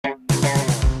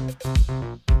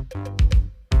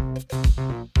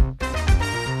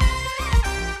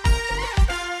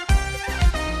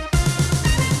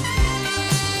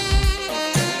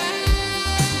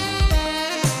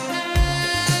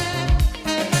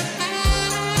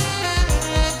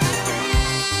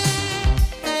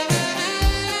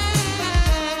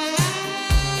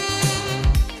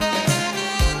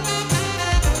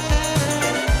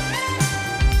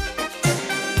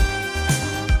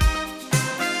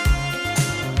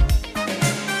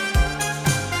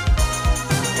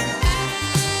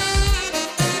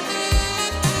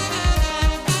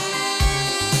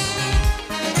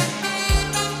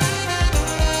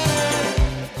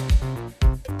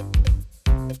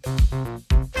Hello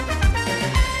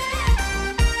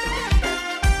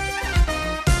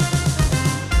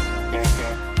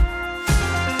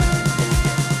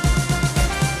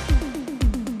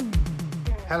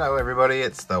everybody,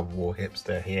 it's the War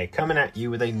Hipster here, coming at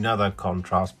you with another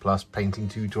Contrast Plus painting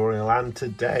tutorial, and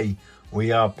today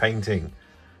we are painting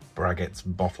Braggit's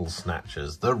Bottle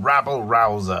Snatchers, the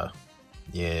Rabble-Rowza.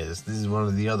 Yes, this is one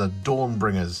of the other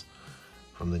Dawnbringers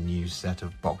from the new set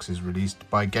of boxes released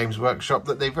by Games Workshop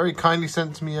that they very kindly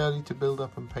sent to me early to build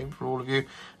up and paint for all of you,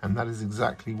 and that is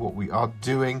exactly what we are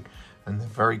doing, and they're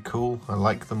very cool. I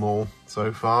like them all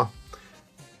so far.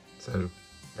 So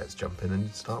let's jump in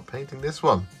and start painting this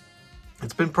one.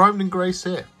 It's been primed in grey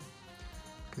cere,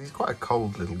 because he's quite a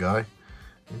cold little guy.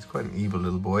 He's quite an evil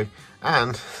little boy.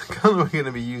 And the colour we're going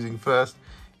to be using first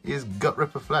is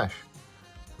Gutrippa Flesh.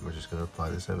 And we're just going to apply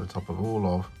this over the top of all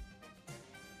of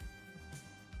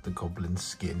the goblin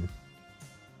skin.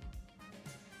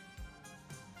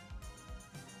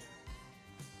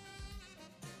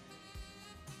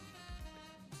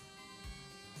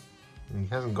 And he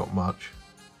hasn't got much.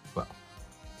 Well,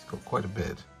 he's got quite a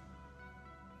bit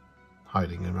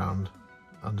hiding around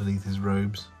underneath his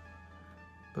robes,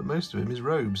 but most of him is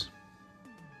robes.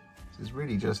 This is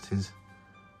really just his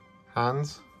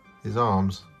hands, his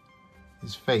arms,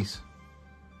 his face,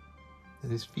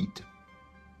 and his feet.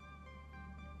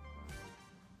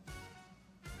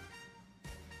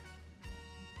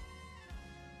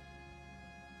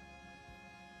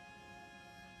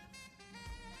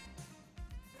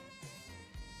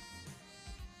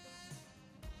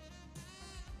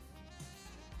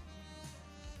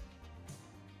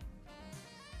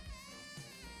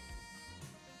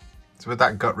 So with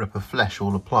that Gutrippa Flesh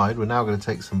all applied, we're now going to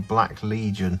take some Black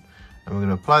Legion and we're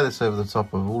going to apply this over the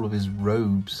top of all of his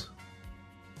robes.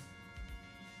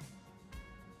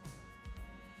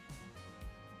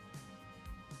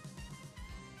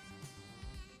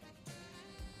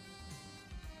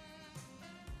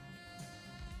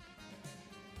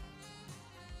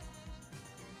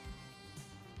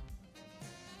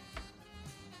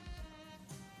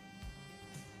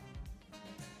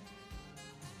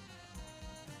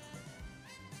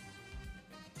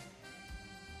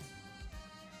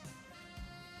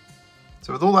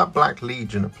 So with all that Black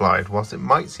Legion applied, whilst it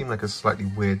might seem like a slightly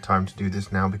weird time to do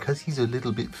this now, because he's a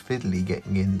little bit fiddly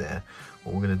getting in there,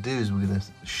 what we're going to do is we're going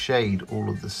to shade all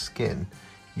of the skin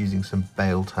using some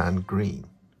Biel-Tan Green.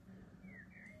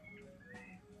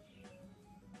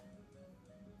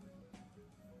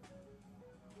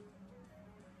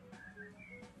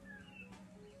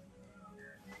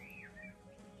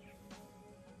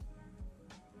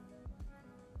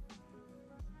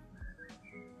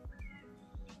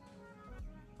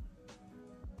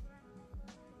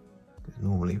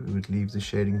 Normally we would leave the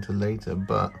shading to later,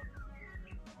 but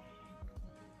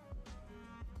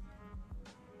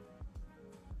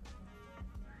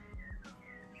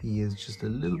he is just a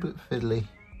little bit fiddly.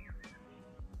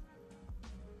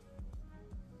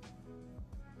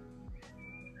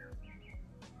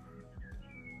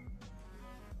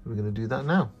 We're going to do that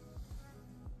now.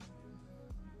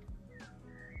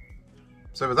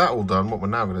 So with that all done, what we're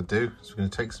now going to do is we're going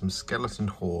to take some Skeleton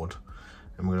Horde.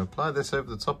 And we're going to apply this over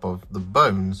the top of the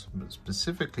bones, but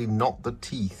specifically not the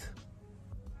teeth,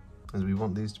 as we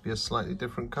want these to be a slightly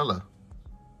different colour.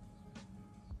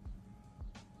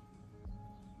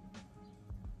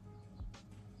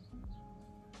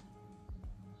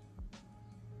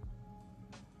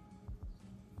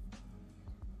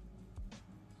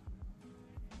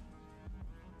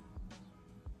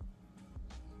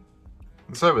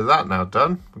 And so with that now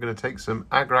done, we're going to take some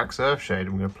Agrax Earthshade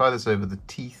and we're going to apply this over the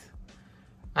teeth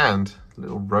and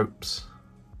little ropes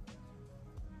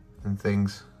and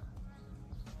things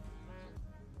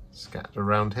scattered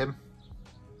around him,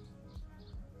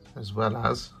 as well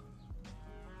as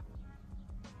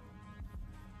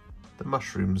the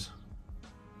mushrooms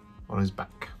on his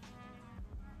back.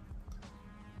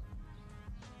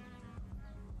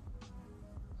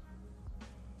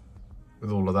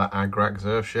 With all of that Agrax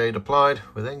Earthshade applied,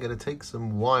 we're then going to take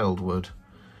some Wyldwood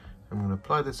and we're going to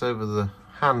apply this over the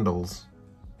handles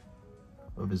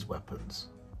of his weapons.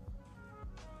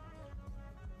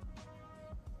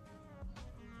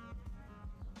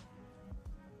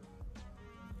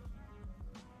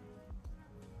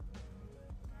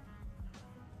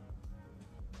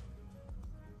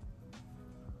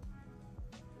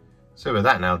 So with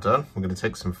that now done, we're going to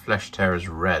take some Flesh Tearers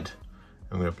Red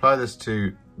and we're going to apply this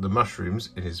to the mushrooms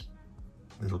in his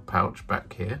little pouch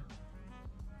back here.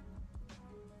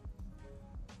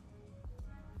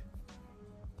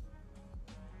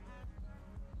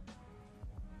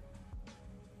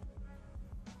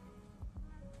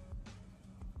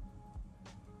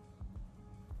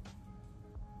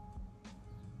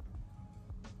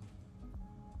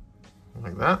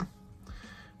 like that.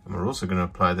 And we're also going to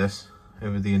apply this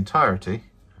over the entirety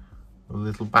of the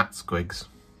little bat squigs.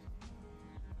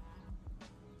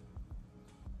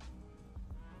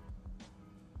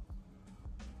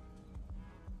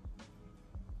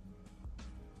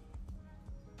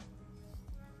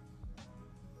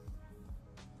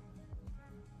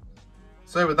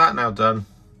 So with that now done,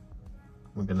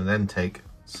 we're going to then take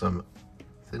some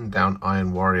thinned down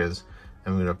iron warriors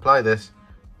and we're going to apply this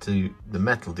to the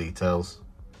metal details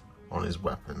on his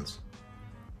weapons.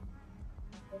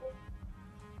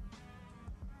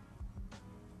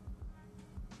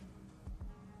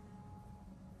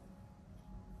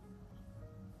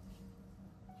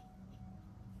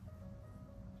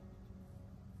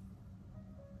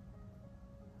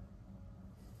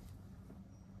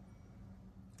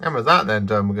 And with that then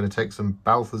done, we're going to take some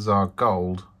Balthasar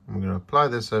Gold and we're going to apply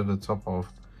this over the top of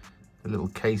the little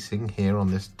casing here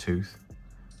on this tooth.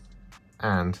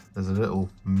 And there's a little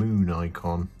moon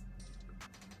icon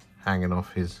hanging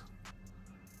off his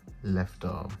left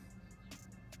arm.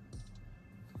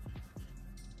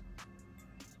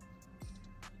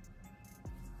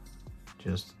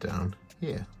 Just down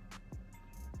here.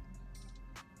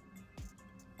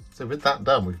 So with that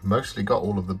done, we've mostly got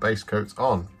all of the base coats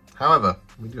on. However,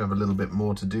 we do have a little bit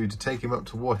more to do to take him up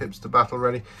to War Hipster Battle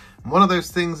Ready. And one of those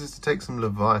things is to take some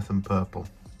Leviathan Purple.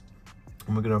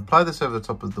 And we're going to apply this over the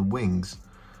top of the wings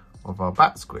of our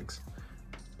bat squigs.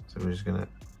 So we're just going to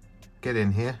get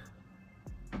in here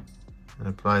and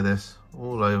apply this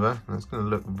all over. And it's going to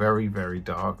look very, very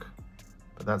dark,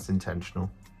 but that's intentional.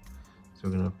 So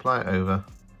we're going to apply it over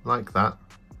like that,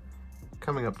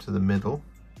 coming up to the middle.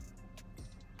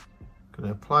 Going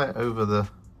to apply it over the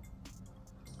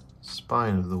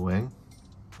spine of the wing.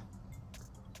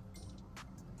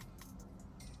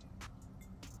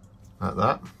 Like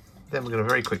that. Then we're going to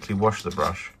very quickly wash the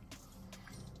brush.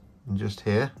 And just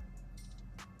here.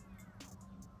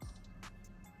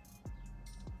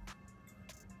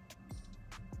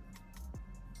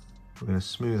 We're going to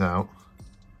smooth out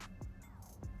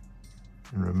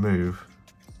and remove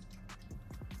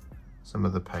some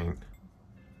of the paint.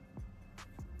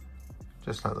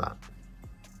 Just like that.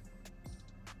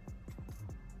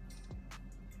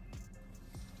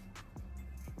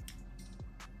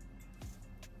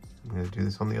 I'm going to do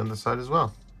this on the underside as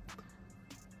well.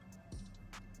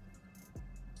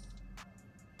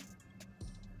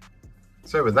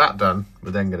 So with that done,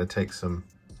 we're then going to take some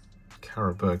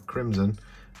Carroburg Crimson.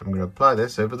 I'm going to apply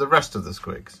this over the rest of the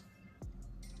squigs.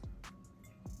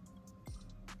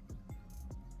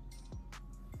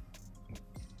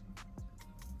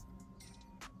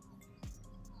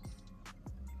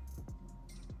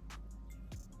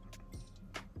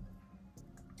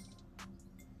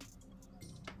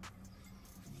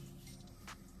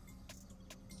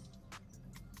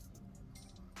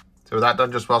 So with that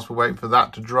done, just whilst we're waiting for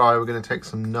that to dry, we're going to take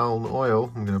some Nuln Oil.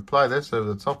 I'm going to apply this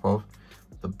over the top of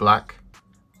the black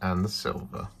and the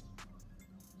silver.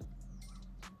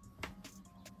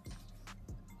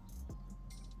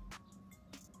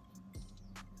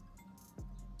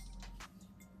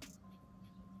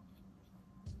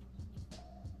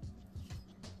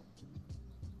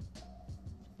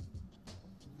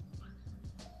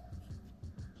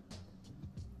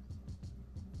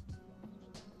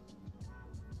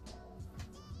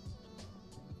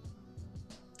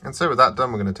 And so with that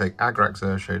done, we're going to take Agrax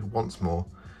Earthshade once more,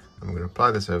 and we're going to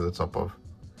apply this over the top of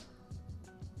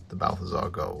the Balthasar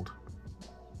Gold.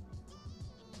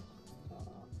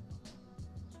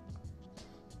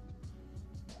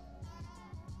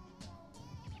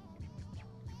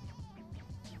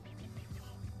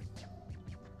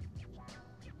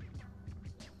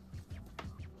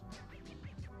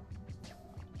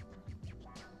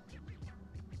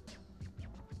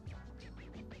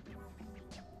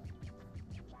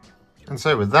 And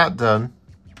so with that done,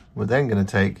 we're then going to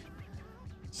take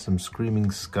some Screaming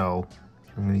Skull.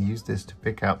 I'm going to use this to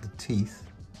pick out the teeth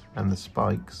and the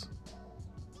spikes.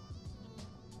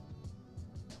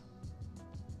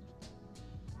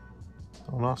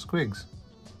 On our squigs.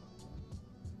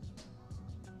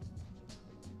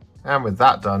 And with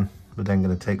that done, we're then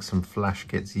going to take some Flash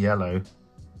Gitz Yellow.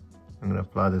 I'm going to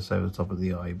apply this over the top of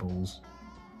the eyeballs.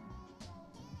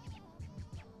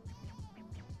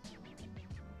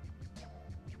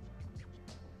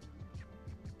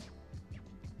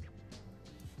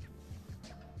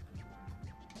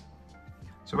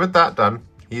 So with that done,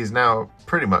 he is now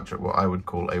pretty much at what I would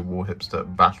call a War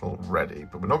Hipster Battle Ready,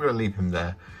 but we're not going to leave him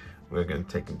there. We're going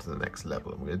to take him to the next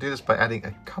level, and we're going to do this by adding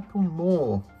a couple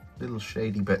more little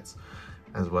shady bits,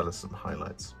 as well as some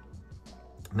highlights.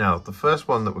 Now, the first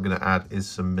one that we're going to add is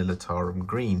some Militarum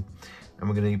Green, And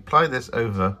we're going to apply this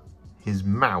over his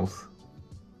mouth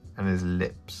and his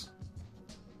lips.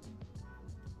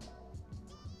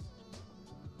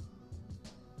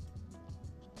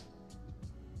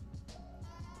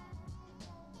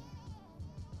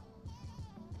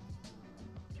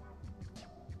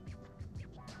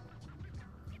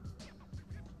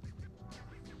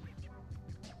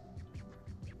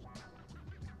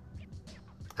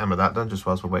 And with that done, just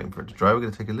whilst we're waiting for it to dry, we're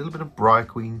going to take a little bit of Briar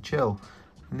Queen Chill.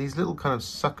 And these little kind of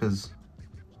suckers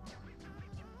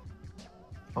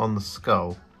on the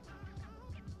skull,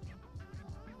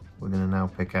 we're going to now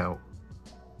pick out.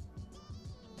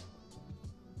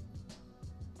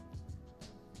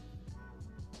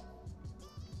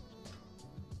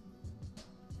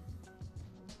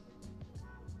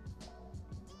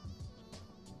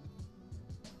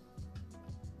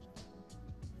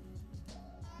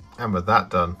 And with that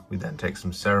done, we then take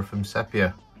some Seraphim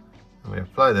Sepia and we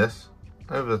apply this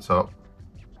over the top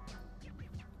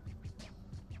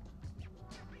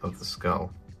of the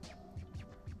skull.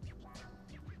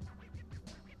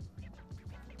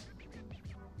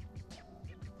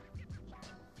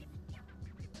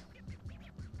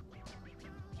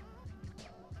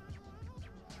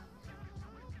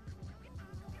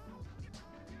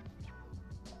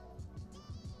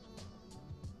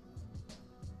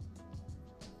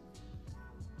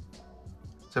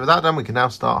 So with that done, we can now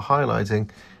start highlighting.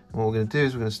 And what we're going to do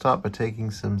is we're going to start by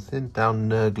taking some thinned down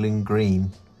Nurgling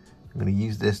Green. I'm going to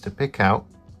use this to pick out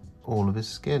all of his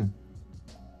skin.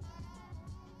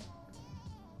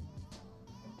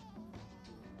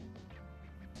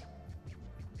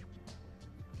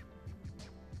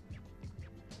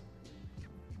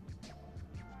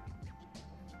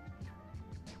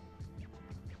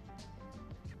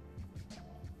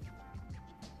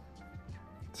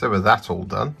 So with that all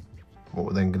done, what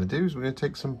we're then going to do is we're going to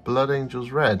take some Blood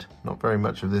Angel's Red, not very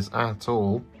much of this at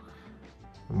all,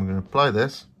 and we're going to apply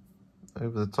this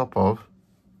over the top of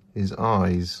his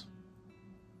eyes.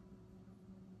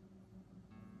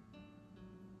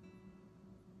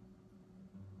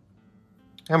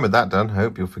 And with that done, I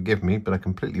hope you'll forgive me, but I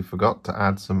completely forgot to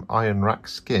add some Ionrach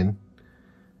Skin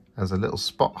as a little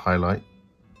spot highlight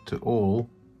to all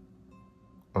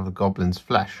of the goblin's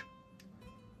flesh.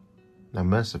 Now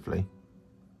mercifully,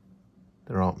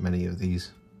 there aren't many of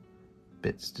these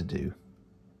bits to do.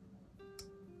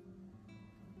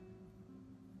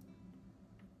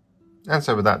 And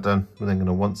so with that done, we're then going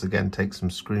to once again take some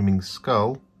Screaming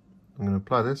Skull. I'm going to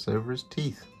apply this over his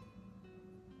teeth.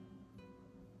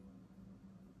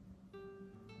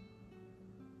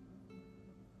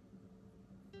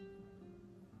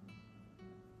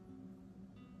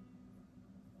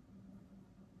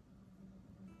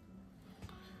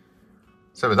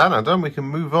 So with that now done, we can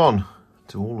move on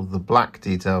to all of the black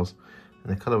details.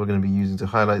 And the colour we're going to be using to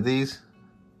highlight these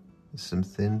is some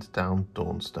thinned down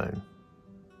Dawnstone.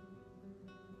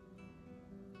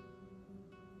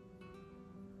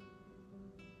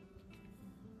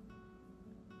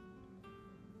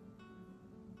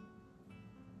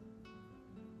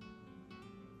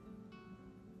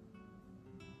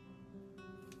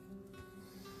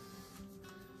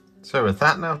 So with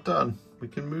that now done, we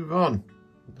can move on.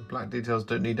 The black details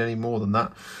don't need any more than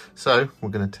that. So we're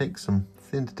going to take some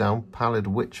thinned down Pallid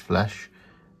Witch Flesh.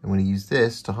 I'm going to use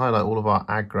this to highlight all of our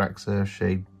Agrax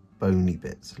Earthshade bony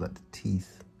bits, like the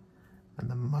teeth and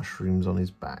the mushrooms on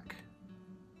his back.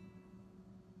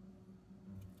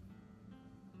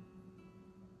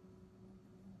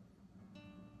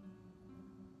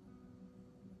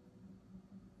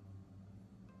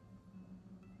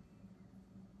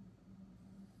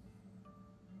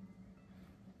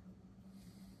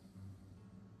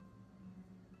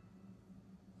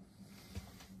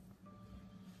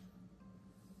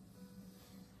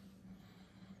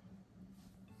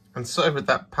 And so with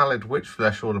that Pallid Witch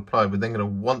Flesh all applied, we're then going to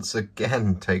once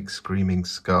again take Screaming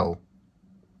Skull.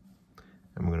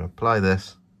 And we're going to apply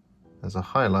this as a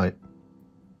highlight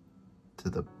to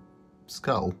the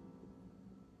skull.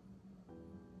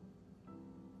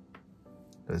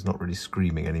 But it's not really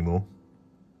screaming anymore.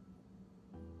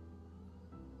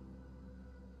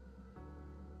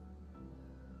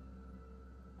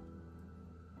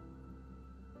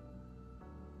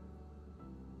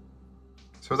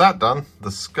 So with that done,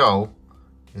 the skull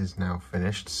is now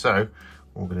finished. So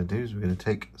what we're going to do is we're going to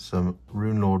take some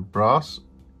Runelord Brass.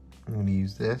 I'm going to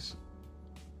use this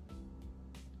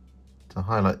to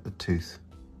highlight the tooth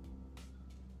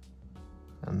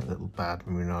and the little bad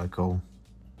moon icon.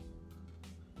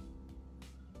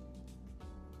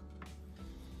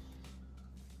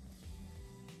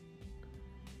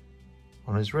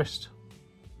 On his wrist.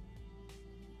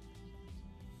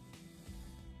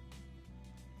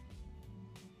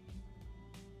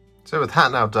 So with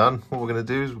that now done, what we're going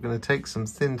to do is we're going to take some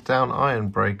thinned down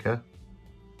Ironbreaker.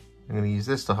 I'm going to use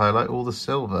this to highlight all the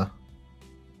silver.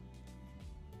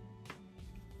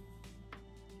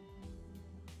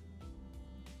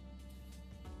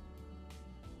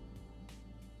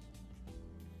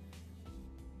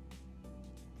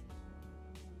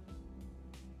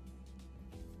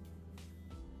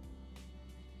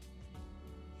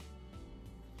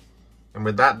 And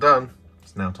with that done,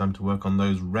 it's now time to work on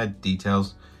those red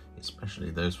details, especially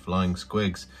those flying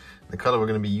squigs. The colour we're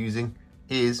going to be using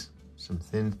is some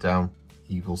thinned down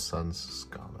Evil Sunz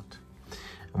Scarlet.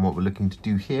 And what we're looking to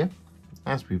do here,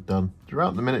 as we've done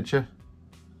throughout the miniature,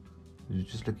 is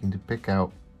just looking to pick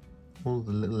out all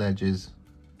the little edges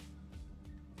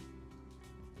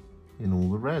in all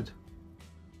the red.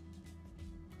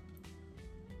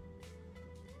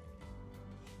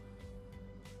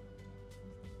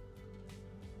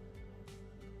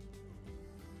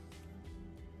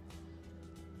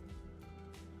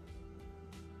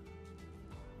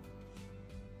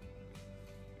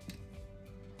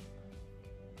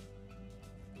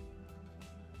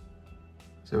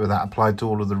 So with that applied to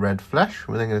all of the red flesh,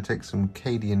 we're then going to take some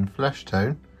Cadian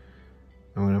Fleshtone and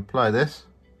we're going to apply this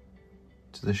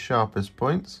to the sharpest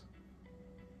points.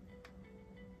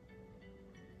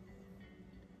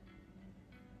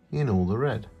 In all the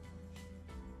red.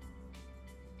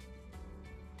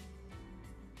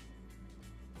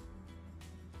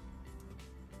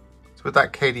 So with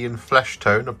that Cadian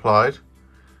Fleshtone applied,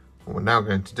 what we're now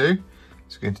going to do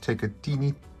is we're going to take a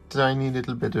teeny tiny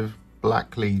little bit of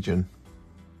Black Legion.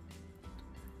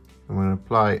 I'm going to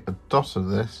apply a dot of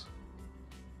this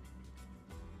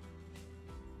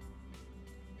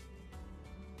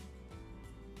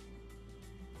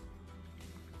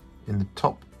in the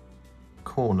top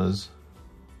corners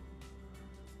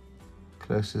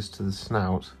closest to the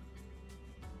snout.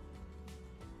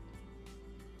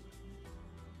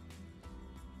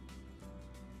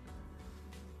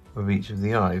 Of each of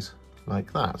the eyes,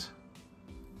 like that.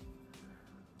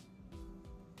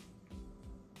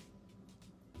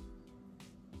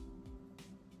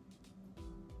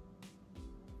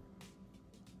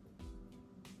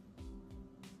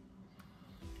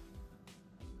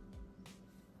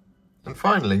 And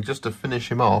finally, just to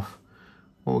finish him off,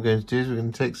 what we're going to do is we're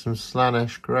going to take some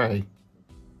Slaanesh Grey.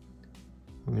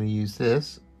 I'm going to use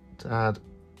this to add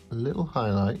a little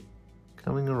highlight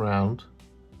coming around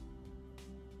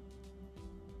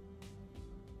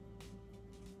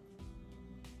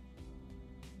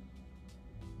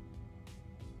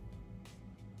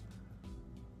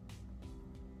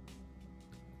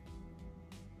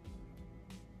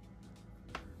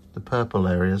the purple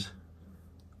areas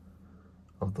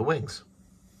of the wings.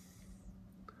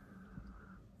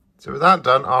 So with that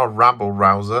done, our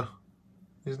Rabble-Rowza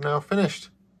is now finished.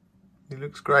 He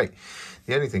looks great.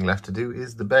 The only thing left to do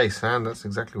is the base, and that's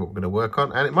exactly what we're going to work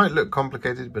on. And it might look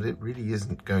complicated, but it really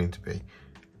isn't going to be.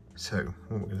 So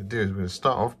what we're going to do is we're going to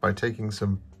start off by taking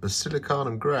some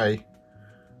Basilicanum Grey,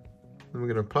 and we're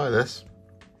going to apply this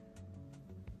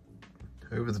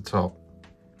over the top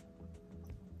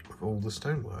of all the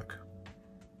stonework.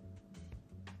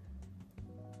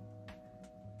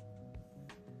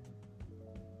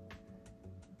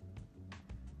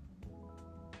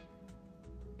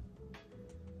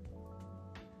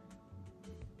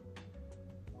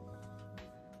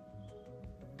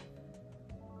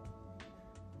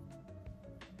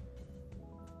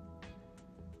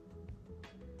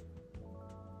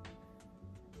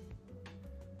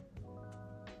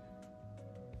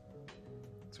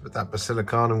 With that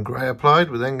Basilicanum Grey applied,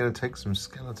 we're then going to take some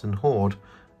Skeleton Horde and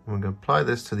we're going to apply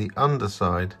this to the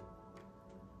underside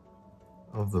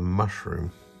of the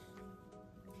mushroom.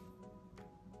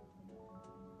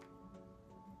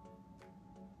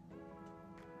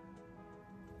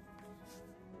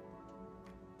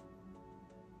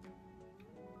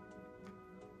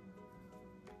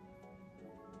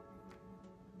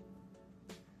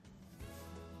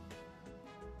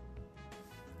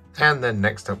 And then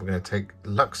next up, we're going to take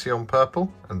Luxion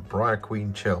Purple and Briar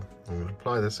Queen Chill. I'm going to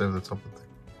apply this over the top of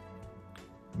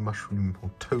the mushroom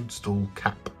or toadstool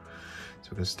cap.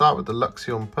 So we're going to start with the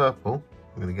Luxion Purple.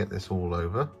 I'm going to get this all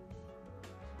over.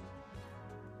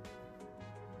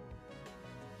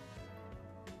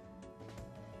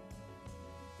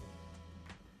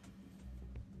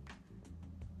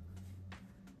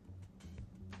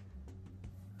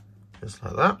 Just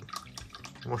like that.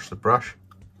 Wash the brush.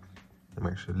 I'm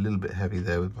actually a little bit heavy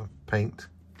there with my paint,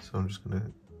 so I'm just going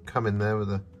to come in there with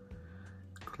a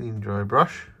clean dry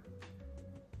brush.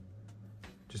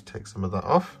 Just take some of that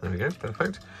off. There we go,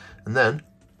 perfect. And then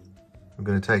I'm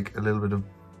going to take a little bit of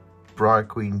Briar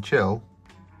Queen Chill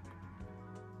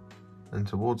And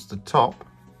towards the top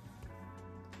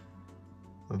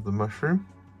of the mushroom,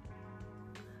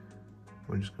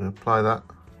 we're just going to apply that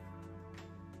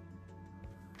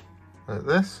like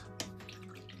this.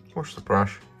 Wash the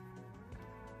brush,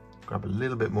 grab a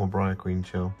little bit more Briar Queen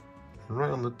Chill, and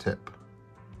right on the tip,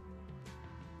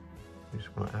 we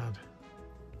just want to add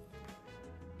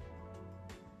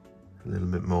a little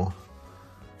bit more,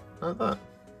 like that.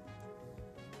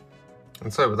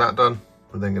 And so with that done,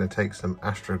 we're then going to take some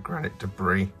Astrogranite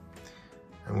Debris.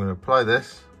 I'm going to apply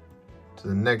this to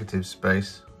the negative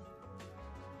space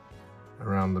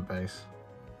around the base.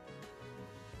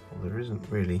 Well, there isn't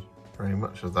really very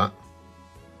much of that.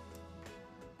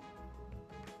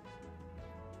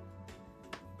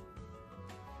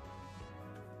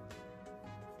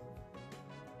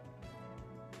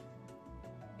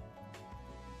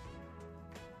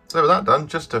 So with that done,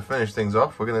 just to finish things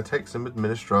off, we're going to take some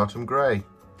Administratum Grey.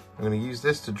 I'm going to use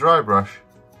this to dry brush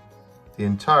the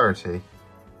entirety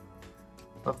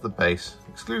of the base,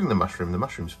 excluding the mushroom. The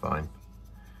mushroom's fine.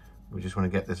 We just want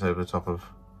to get this over the top of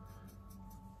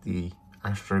the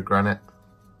Astrogranite,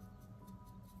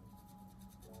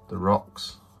 the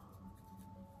rocks,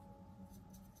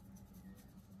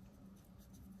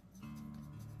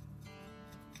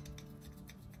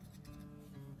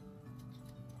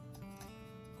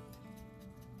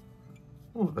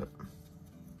 all of it.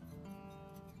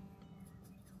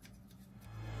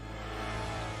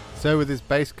 So with his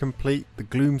base complete, the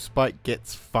Gloomspite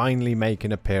Gitz finally make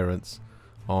an appearance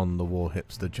on the War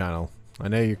Hipster channel. I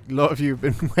know a lot of you have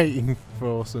been waiting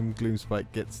for some Gloomspite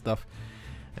Gitz stuff,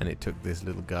 and it took this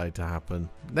little guy to happen.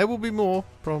 There will be more,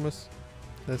 promise.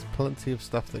 There's plenty of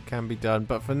stuff that can be done,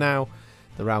 but for now,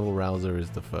 the Rabble-Rowza is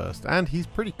the first. And he's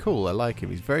pretty cool, I like him.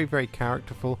 He's very, very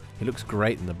characterful. He looks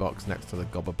great in the box next to the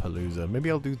Gobberpalooza. Maybe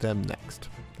I'll do them next.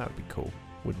 That would be cool,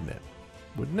 wouldn't it?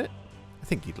 Wouldn't it? I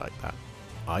think you'd like that.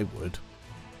 I would.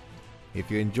 If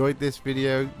you enjoyed this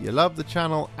video, you love the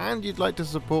channel, and you'd like to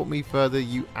support me further,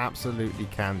 you absolutely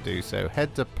can do so.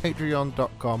 Head to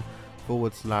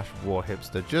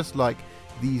patreon.com/warhipster, just like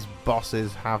these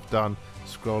bosses have done,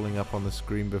 scrolling up on the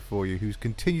screen before you, whose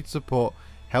continued support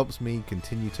helps me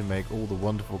continue to make all the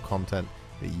wonderful content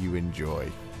that you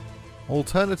enjoy.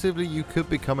 Alternatively, you could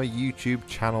become a YouTube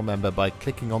channel member by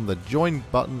clicking on the join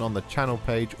button on the channel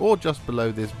page or just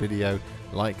below this video,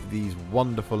 like these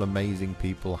wonderful, amazing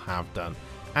people have done.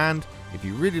 And if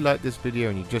you really like this video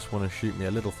and you just want to shoot me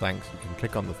a little thanks, you can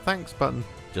click on the thanks button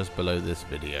just below this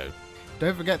video.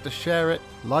 Don't forget to share it,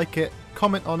 like it,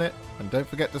 comment on it, and don't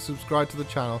forget to subscribe to the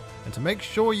channel. And to make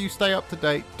sure you stay up to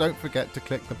date, don't forget to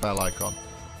click the bell icon.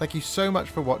 Thank you so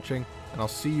much for watching, and I'll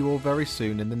see you all very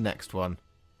soon in the next one.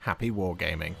 Happy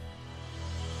wargaming.